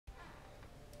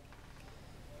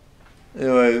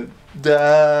Anyway,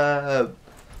 dab.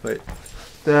 Wait,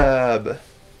 dab.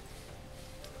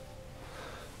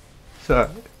 Sorry,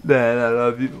 Dad, I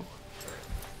love you.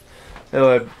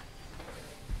 Anyway.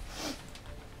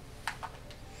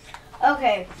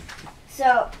 Okay,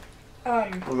 so, We're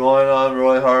going on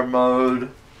really hard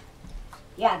mode.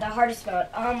 yeah, the hardest mode.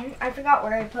 I forgot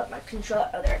where I put my controller.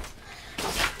 Oh, there it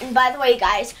is. And by the way,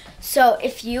 guys, so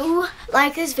if you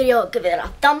like this video, give it a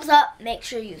thumbs up. Make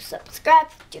sure you subscribe.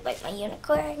 Do you like my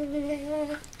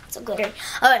unicorn? So good.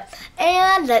 Okay,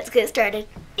 and let's get started.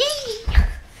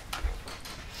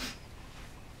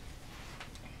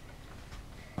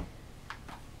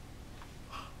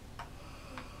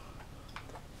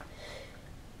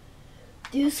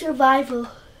 Do survival.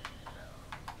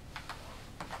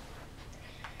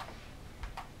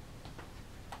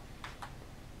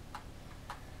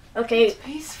 Okay. It's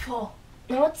peaceful.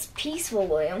 No, it's peaceful,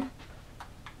 William.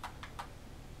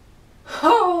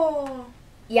 Oh.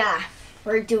 Yeah,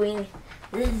 we're doing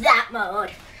that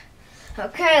mode.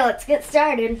 Okay, let's get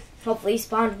started. Hopefully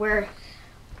spawned where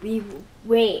we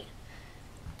wait.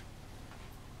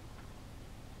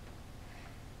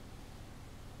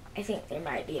 I think there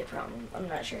might be a problem. I'm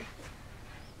not sure.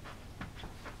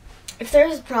 If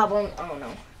there's a problem, oh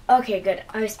no. Okay, good.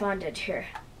 I spawned it here.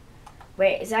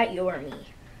 Wait, is that you or me?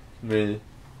 Me.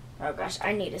 Oh gosh,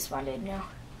 I need to spawn it now.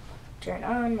 Turn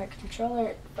on my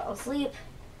controller, fall asleep,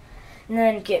 and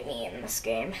then get me in this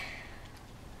game.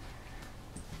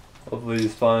 Hopefully you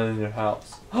spawn in your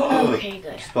house. Okay,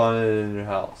 good. Spawn it in your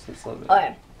house. Let's let me.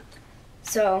 Okay.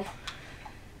 So,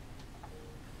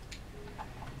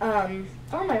 oh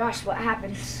my gosh, what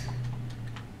happened?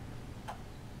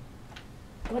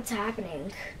 What's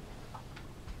happening?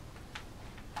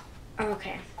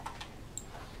 Okay.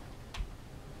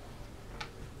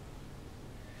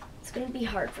 It's gonna be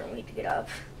hard for me to get up.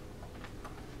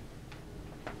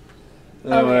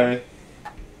 Anyway,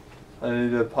 I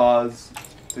need to pause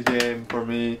the game for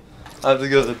me. I have to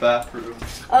go to the bathroom.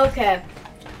 Okay.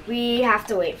 We have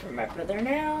to wait for my brother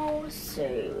now,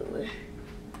 so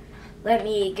let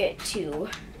me get to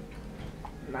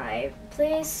my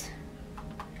place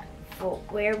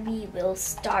where we will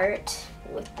start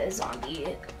with the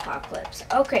zombie apocalypse.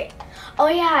 Okay. Oh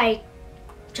yeah, I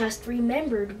just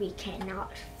remembered we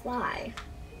cannot fly.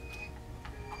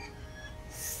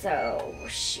 So,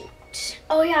 shoot.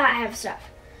 Oh yeah, I have stuff.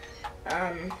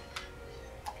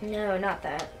 No, not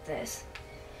that, this.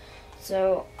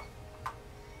 So,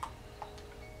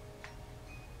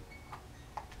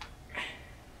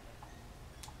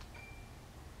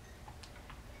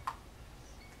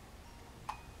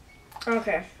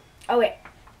 okay. Oh wait.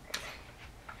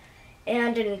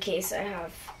 And in case I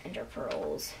have ender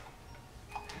pearls.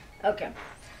 Okay.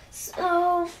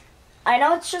 So I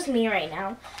know it's just me right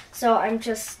now. So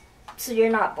so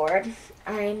you're not bored.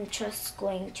 I'm just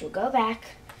going to go back.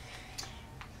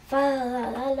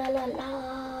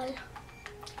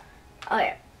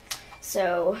 Okay.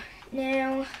 So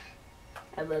now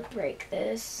I will break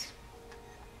this.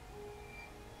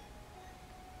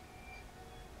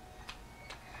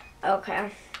 Okay,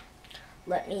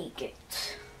 let me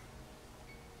get.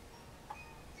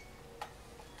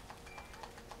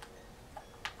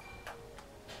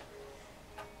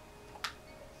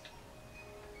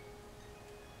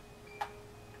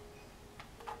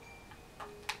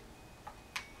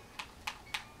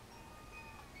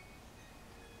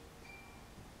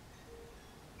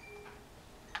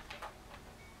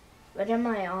 What am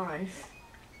I on?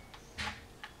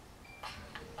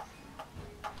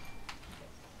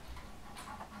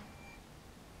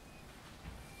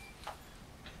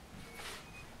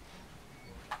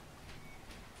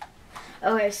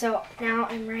 Okay, so now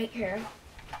I'm right here.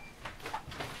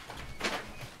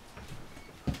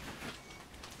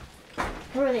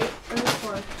 Where are they?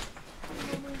 For?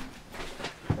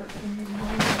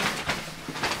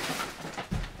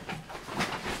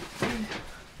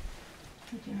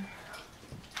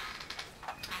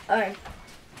 Alright.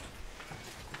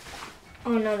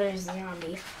 Oh no, there's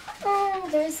zombies. Oh,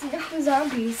 there's no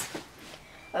zombies.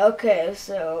 Okay,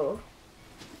 so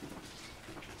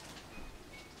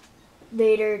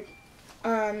later,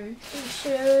 we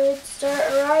should start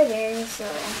arriving, so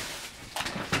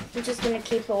I'm just gonna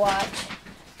keep a watch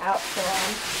out for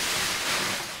them.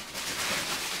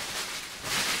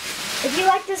 If you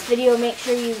like this video, make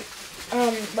sure you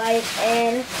like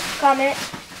and comment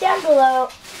down below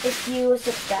if you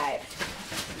subscribe.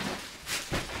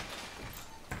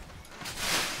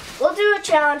 We'll do a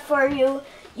challenge for you.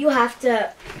 You have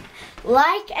to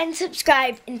like and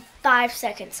subscribe in 5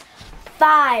 seconds.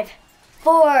 5,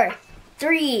 4,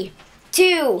 3,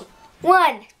 2,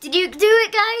 1. Did you do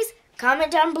it, guys?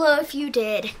 Comment down below if you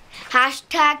did.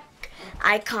 Hashtag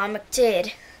I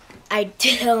commented. I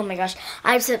did. Oh my gosh.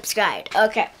 I've subscribed.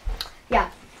 Okay.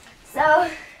 Yeah. So,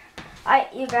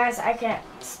 you guys, I can't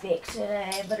speak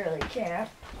today. I literally can't.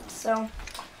 So,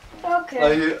 okay.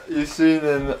 Like you've seen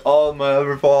in all my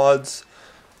other VODs,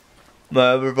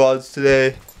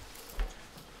 today,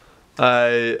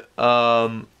 I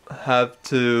have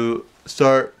to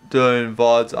start doing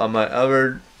VODs on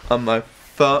my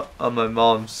phone, on my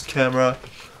mom's camera.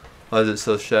 Why is it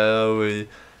so shadowy?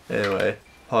 Anyway,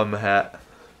 on my hat.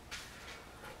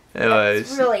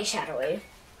 Anyways. It's really shadowy.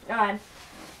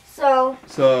 So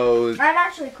I'm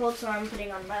actually cold, so I'm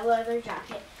putting on my leather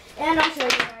jacket, and I'll show you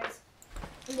guys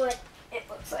what it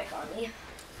looks like on me.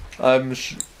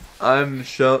 I'm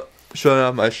showing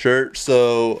off my shirt,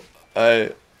 because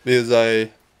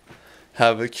I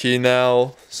have a key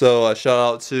now. So I shout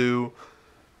out to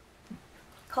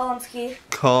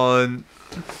Colin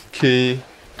Key.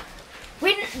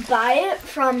 We didn't buy it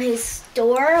from his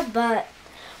store, but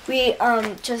we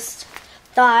just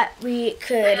thought we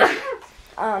could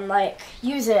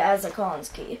use it as a Colin's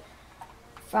key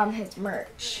from his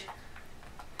merch.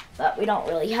 But we don't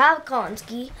really have Colin's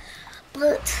key,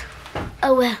 but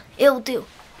oh well, it'll do.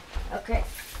 Okay,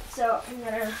 so I'm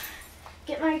gonna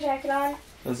get my jacket on.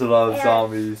 There's a lot of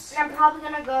zombies. And I'm probably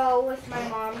gonna go with my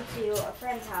mom to a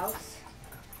friend's house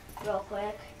real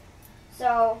quick.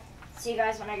 So, see you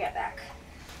guys when I get back.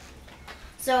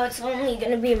 So it's only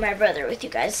gonna be my brother with you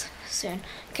guys soon.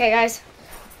 Okay, guys.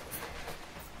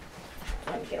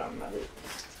 Let me get on my boot.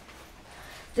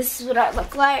 This is what I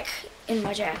look like in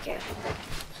my jacket.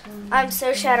 I'm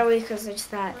so shadowy because it's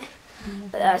that.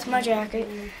 But that's my jacket,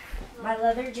 my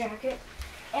leather jacket.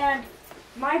 And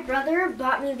my brother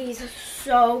bought me these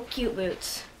so cute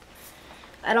boots.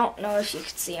 I don't know if you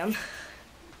could see them.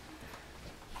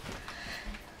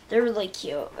 They're really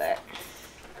cute, but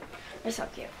they're so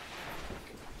cute.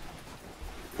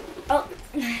 Oh.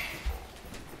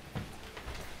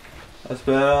 I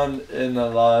spawned in a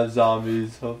lot of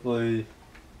zombies. Hopefully,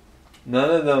 none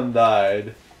of them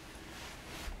died.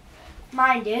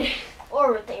 Mine did,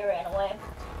 or they ran away.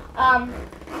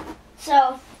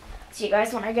 So, see you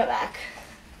guys when I get back.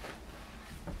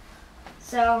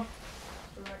 So,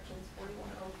 Directions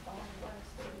 4105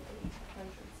 west,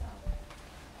 3800 south.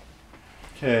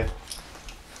 Okay.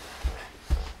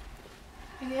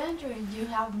 Hey Andrew, you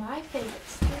have my favorite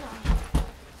skin on.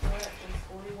 Directions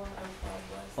 4105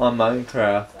 west. On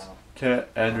Minecraft,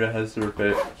 Andrea has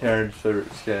Karen's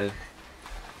favorite skin.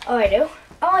 oh, I do?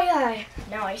 Oh, yeah.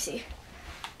 Now I see.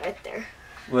 Right there.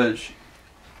 Which,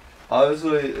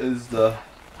 obviously, is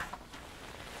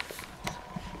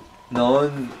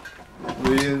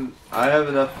I have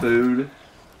enough food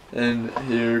in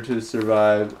here to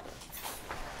survive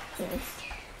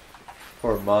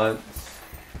for months.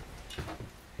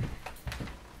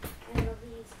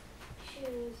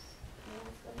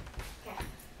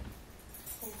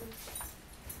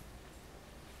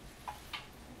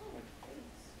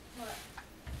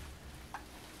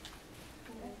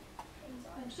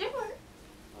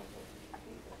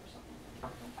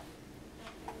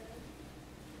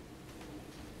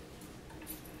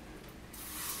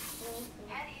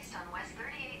 Head east on West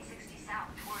 3860 south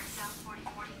towards South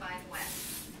 4045 west.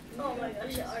 Oh my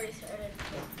gosh, it already started.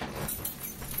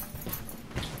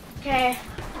 Okay,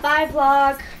 bye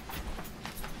vlog.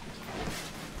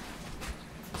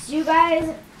 See you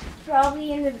guys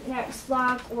probably in the next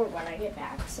vlog or when I get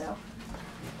back, so.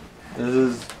 This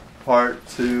is part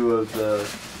 2 of the...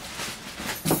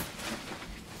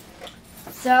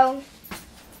 So,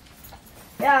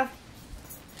 yeah.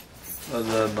 Of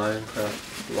the Minecraft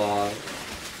vlog.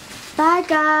 Bye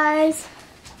guys.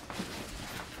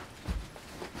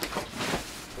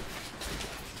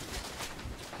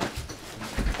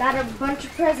 Got a bunch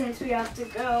of presents we have to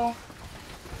go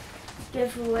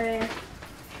give away.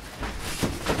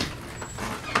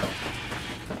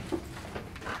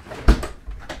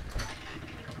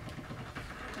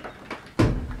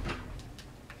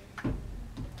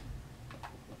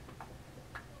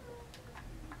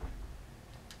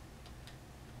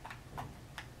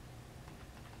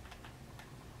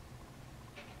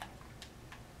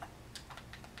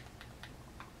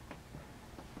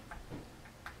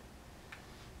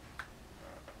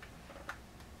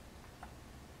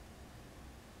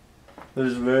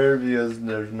 There's weird because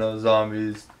there's no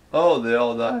zombies. Oh, they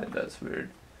all died. That's weird.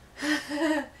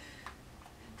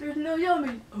 There's no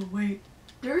yummy. Oh wait,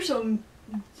 there's some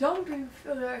zombie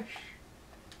flesh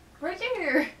right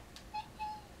there.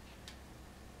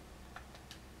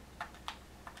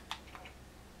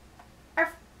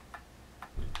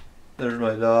 There's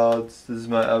my dogs. This is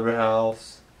my other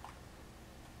house.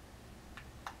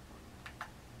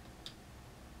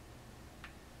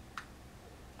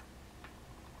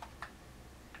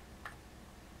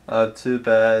 I have 2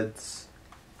 beds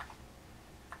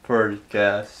for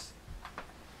guests.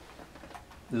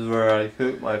 This is where I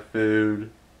cook my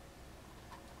food.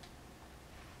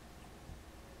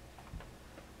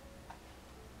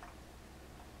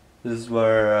 This is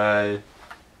where I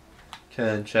can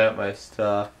enchant my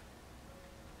stuff.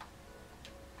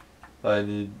 I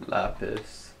need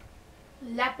lapis.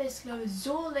 Lapis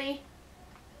lazuli.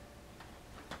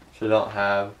 Which I don't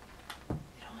have. You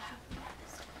don't have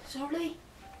lapis lazuli?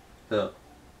 No.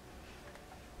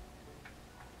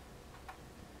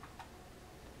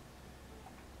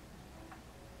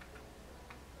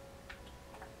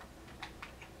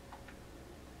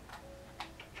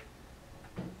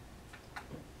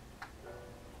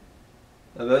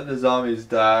 I bet the zombies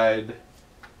died.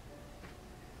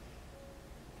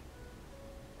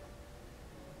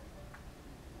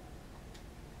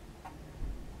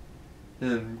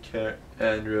 In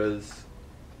Andra's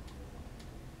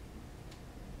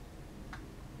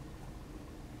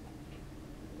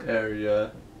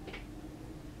area.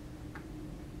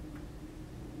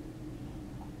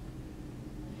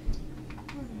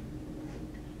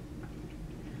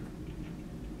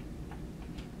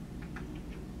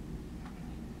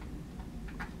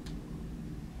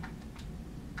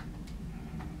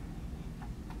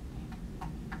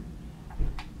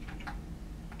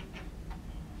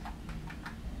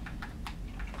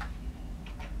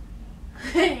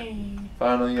 Hey.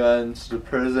 Finally got into the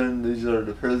prison. These are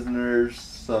the prisoners,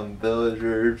 some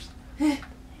villagers.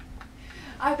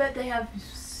 I bet they have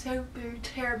super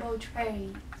terrible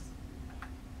trades.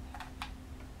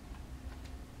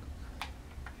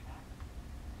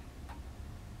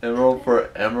 Emerald for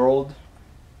emerald.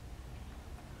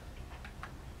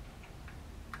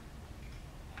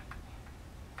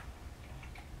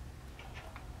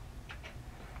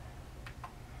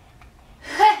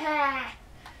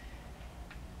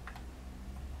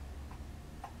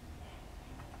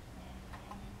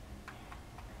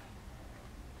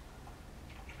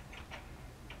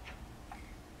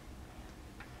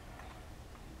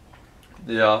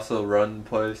 They also run the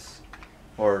place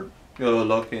or go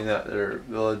looking at their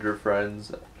villager friends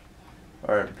that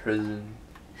are in prison.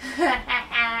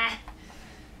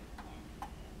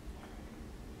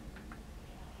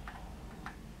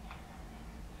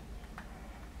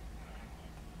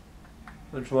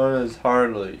 Which one is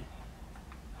Harley?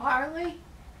 Harley?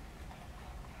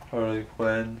 Harley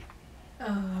Quinn.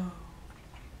 Oh.